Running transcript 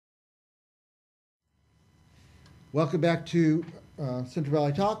Welcome back to Central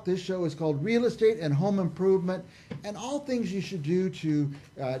Valley Talk. This show is called Real Estate and Home Improvement, and all things you should do to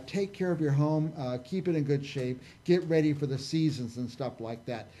take care of your home, keep it in good shape, get ready for the seasons and stuff like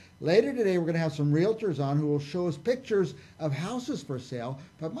that. Later today, we're going to have some realtors on who will show us pictures of houses for sale.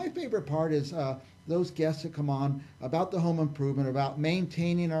 But my favorite part is those guests that come on about the home improvement, about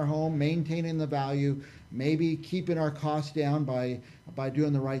maintaining our home, maintaining the value, maybe keeping our costs down by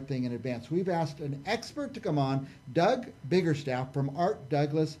doing the right thing in advance. We've asked an expert to come on, Doug Biggerstaff from Art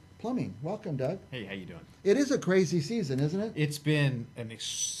Douglas Plumbing. Welcome, Doug. Hey, how you doing? It is a crazy season, isn't it? It's been an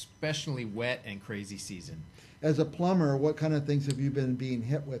especially wet and crazy season. As a plumber, what kind of things have you been being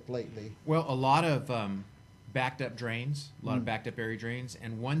hit with lately? Well, a lot of backed up drains, a lot of backed up area drains,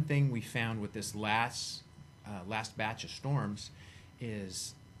 and one thing we found with this last batch of storms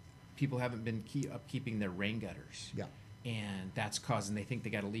is people haven't been keeping their rain gutters. Yeah. And that's causing, they think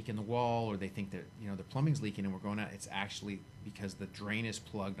they got a leak in the wall, or they think that the plumbing's leaking and we're going out. It's actually because the drain is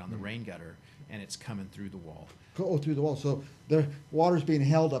plugged on the rain gutter and it's coming through the wall. Go through the wall. So the water's being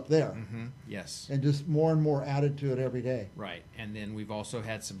held up there. Mm-hmm. Yes. And just more and more added to it every day. Right. And then we've also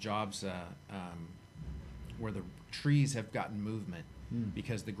had some jobs where the trees have gotten movement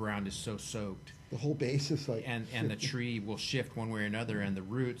because the ground is so soaked. The whole base is like... And the tree will shift one way or another, and the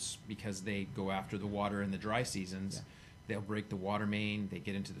roots, because they go after the water in the dry seasons, they'll break the water main, they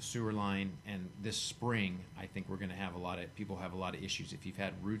get into the sewer line, and this spring, I think we're going to have people have a lot of issues. If you've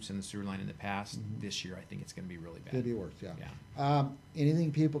had roots in the sewer line in the past, this year I think it's going to be really bad. Could be worse, yeah.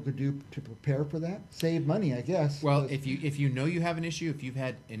 Anything people could do to prepare for that? Save money, I guess. Well, if you know you have an issue, if you've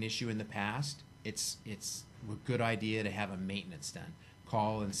had an issue in the past, it's a good idea to have a maintenance done.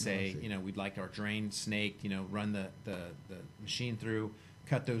 Call and say, we'd like our drain snaked, run the machine through,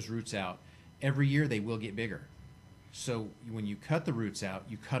 cut those roots out. Every year they will get bigger. So when you cut the roots out,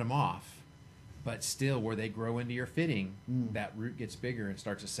 you cut them off, but still where they grow into your fitting, that root gets bigger and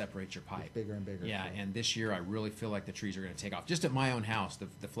starts to separate your pipe. It's bigger and bigger. Yeah, and this year I really feel like the trees are going to take off. Just at my own house,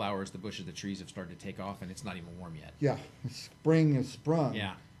 the flowers, the bushes, the trees have started to take off, and it's not even warm yet. Yeah, spring has sprung.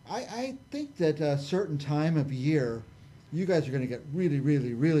 Yeah. I think that a certain time of year, you guys are going to get really,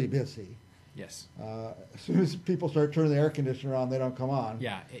 really, really busy. Yes. As soon as people start turning the air conditioner on, they don't come on.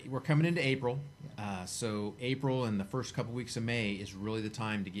 Yeah, we're coming into April. So April and the first couple weeks of May is really the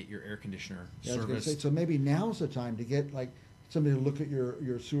time to get your air conditioner serviced. So maybe now's the time to get somebody to look at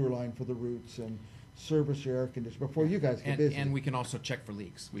your sewer line for the roots and service your air conditioner before you guys get busy. And we can also check for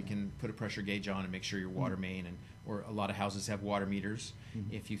leaks. We can put a pressure gauge on and make sure your water main, or a lot of houses have water meters.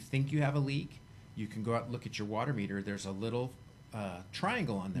 If you think you have a leak, you can go out and look at your water meter. There's a little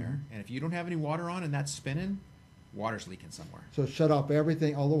triangle on there, and if you don't have any water on and that's spinning, water's leaking somewhere. So shut off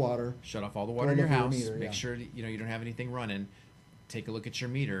everything, all the water. Shut off all the water in your house. Make sure that, you don't have anything running. Take a look at your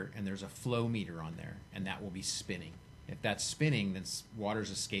meter, and there's a flow meter on there, and that will be spinning. If that's spinning, then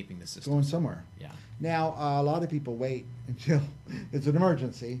water's escaping the system. Going somewhere. Yeah. Now, a lot of people wait until it's an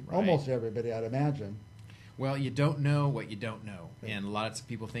emergency. Right. Almost everybody, I'd imagine. Well, you don't know what you don't know, and a lot of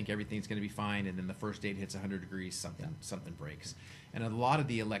people think everything's going to be fine, and then the first day it hits 100 degrees, something breaks. And a lot of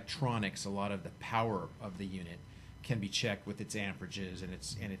the electronics, a lot of the power of the unit can be checked with its amperages and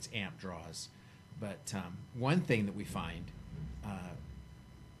its amp draws. But one thing that we find,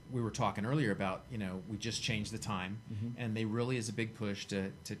 we were talking earlier about, we just changed the time, and they really is a big push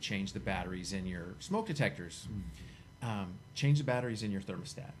to change the batteries in your smoke detectors. Change the batteries in your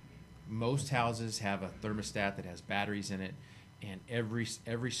thermostat. Most houses have a thermostat that has batteries in it, and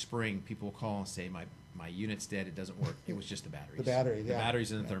every spring people will call and say, my unit's dead, it doesn't work. It was just the batteries. The battery, The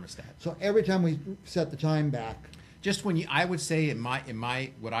batteries in the thermostat. So every time we set the time back. Just I would say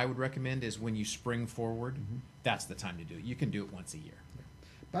what I would recommend is when you spring forward, that's the time to do it. You can do it once a year.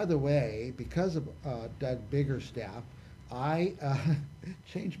 By the way, because of Doug Biggerstaff, I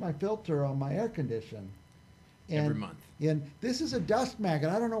changed my filter on my air conditioner. Every month. And this is a dust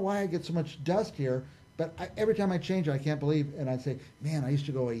magnet. I don't know why I get so much dust here, but every time I change it, I can't believe, and I say, man, I used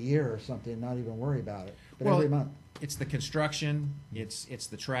to go a year or something and not even worry about it. But every month. It's the construction, it's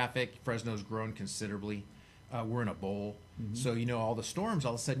the traffic. Fresno's grown considerably. We're in a bowl. So, all the storms,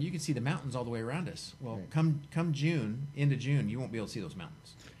 all of a sudden, you can see the mountains all the way around us. Well, come June, into June, you won't be able to see those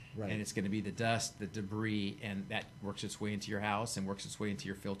mountains. Right. And it's going to be the dust, the debris, and that works its way into your house and works its way into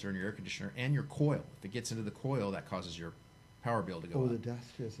your filter and your air conditioner and your coil. If it gets into the coil, that causes your power bill to go up. The dust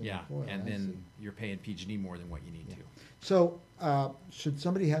is in the coil. And then you're paying PG&E more than what you need to. So should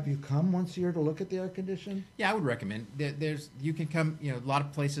somebody have you come once a year to look at the air condition? Yeah, I would recommend. You can come. A lot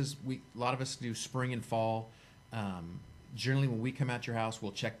of places. A lot of us do spring and fall. Generally, when we come out your house,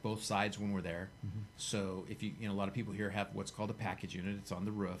 we'll check both sides when we're there. So if a lot of people here have what's called a package unit. It's on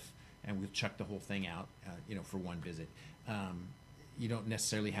the roof. and we'll chuck the whole thing out, for one visit. You don't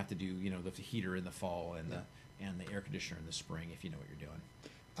necessarily have to do, the heater in the fall and the air conditioner in the spring if you know what you're doing.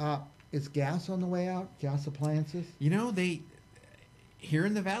 Is gas on the way out? Gas appliances? Here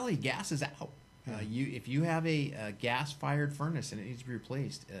in the valley, gas is out. If you have a gas-fired furnace and it needs to be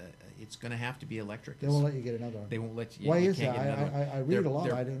replaced, it's going to have to be electric. They won't let you get another one. They won't let you. Why you is can't that? get another one. I read a lot.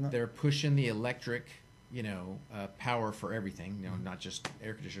 They're, I don't know. They're pushing the electric, power for everything. Not just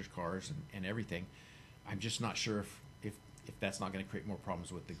air conditioners, cars, and everything. I'm just not sure if that's not going to create more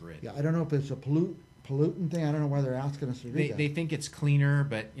problems with the grid. Yeah, I don't know if it's a pollutant thing. I don't know why they're asking us to do that. They think it's cleaner,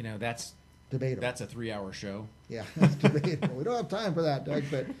 but that's debatable. That's a 3-hour show. Yeah, that's debatable. We don't have time for that, Doug.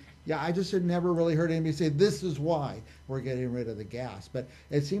 But yeah, I just had never really heard anybody say this is why we're getting rid of the gas. But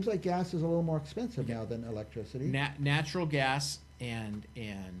it seems like gas is a little more expensive now than electricity. Natural gas and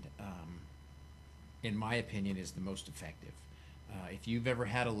in my opinion, is the most effective. If you've ever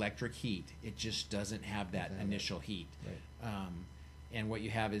had electric heat, it just doesn't have that initial heat. Right. And what you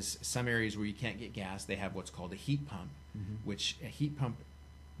have is some areas where you can't get gas, they have what's called a heat pump, which a heat pump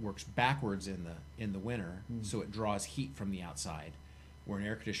works backwards in the winter, so it draws heat from the outside, where an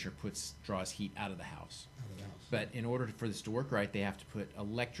air conditioner draws heat out of the house. But in order for this to work right, they have to put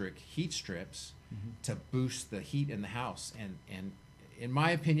electric heat strips to boost the heat in the house. And in my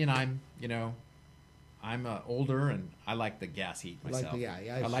opinion, I'm older and I like the gas heat myself.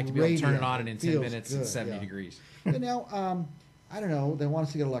 I like to be able to turn it on and in 10 minutes it's 70 degrees. And now, I don't know, they want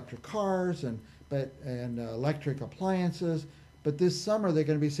us to get electric cars and electric appliances, but this summer they're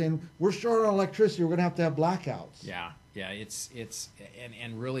going to be saying, we're short on electricity, we're going to have blackouts. Yeah, it's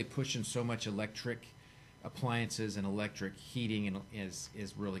and really pushing so much electric appliances and electric heating is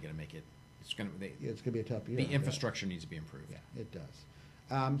really going to make it, it's going to be a tough year. The infrastructure needs to be improved. Yeah, it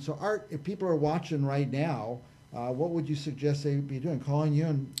does. So Art, if people are watching right now, what would you suggest they be doing? Calling you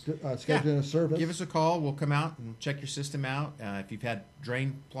and scheduling a service? Give us a call. We'll come out and check your system out. If you've had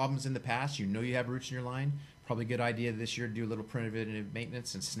drain problems in the past, you have roots in your line, probably a good idea this year to do a little preventative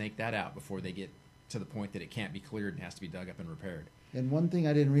maintenance and snake that out before they get to the point that it can't be cleared and has to be dug up and repaired. And one thing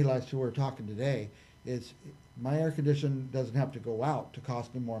I didn't realize till we were talking today is my air conditioner doesn't have to go out to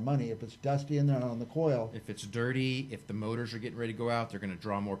cost me more money. If it's dusty in there on the coil. If it's dirty, if the motors are getting ready to go out, they're going to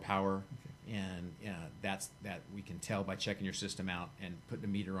draw more power. And that we can tell by checking your system out and putting a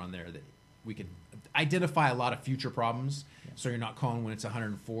meter on there that we can identify a lot of future problems. So you're not calling when it's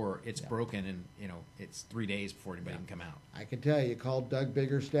 104, it's broken, and it's 3 days before anybody can come out. I can tell you, call Doug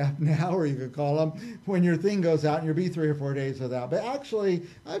Biggerstaff now, or you could call him when your thing goes out and you'll be 3 or 4 days without. But actually,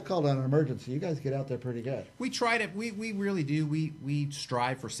 I've called on an emergency. You guys get out there pretty good. We try to. We really do. We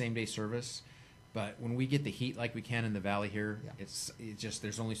strive for same day service. But when we get the heat like we can in the valley here, it's just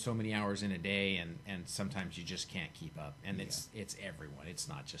there's only so many hours in a day, and sometimes you just can't keep up. And it's everyone. It's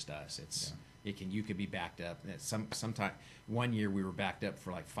not just us. You could be backed up. Sometime one year we were backed up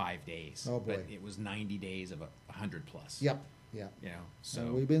for like 5 days. Oh boy! But it was 90 days of 100 plus. Yep. So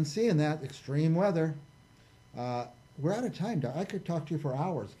and we've been seeing that extreme weather. We're out of time, Doug. I could talk to you for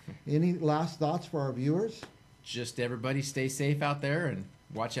hours. Any last thoughts for our viewers? Just everybody stay safe out there and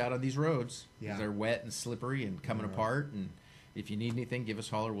watch out on these roads. Yeah. They're wet and slippery and coming apart. And if you need anything, give us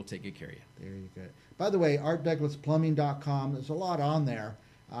a holler. We'll take good care of you. There you go. By the way, ArtDouglasPlumbing.com. There's a lot on there.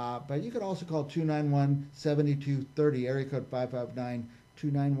 But you could also call 291-7230, area code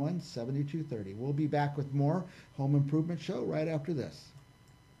 559-291-7230. We'll be back with more Home Improvement Show right after this.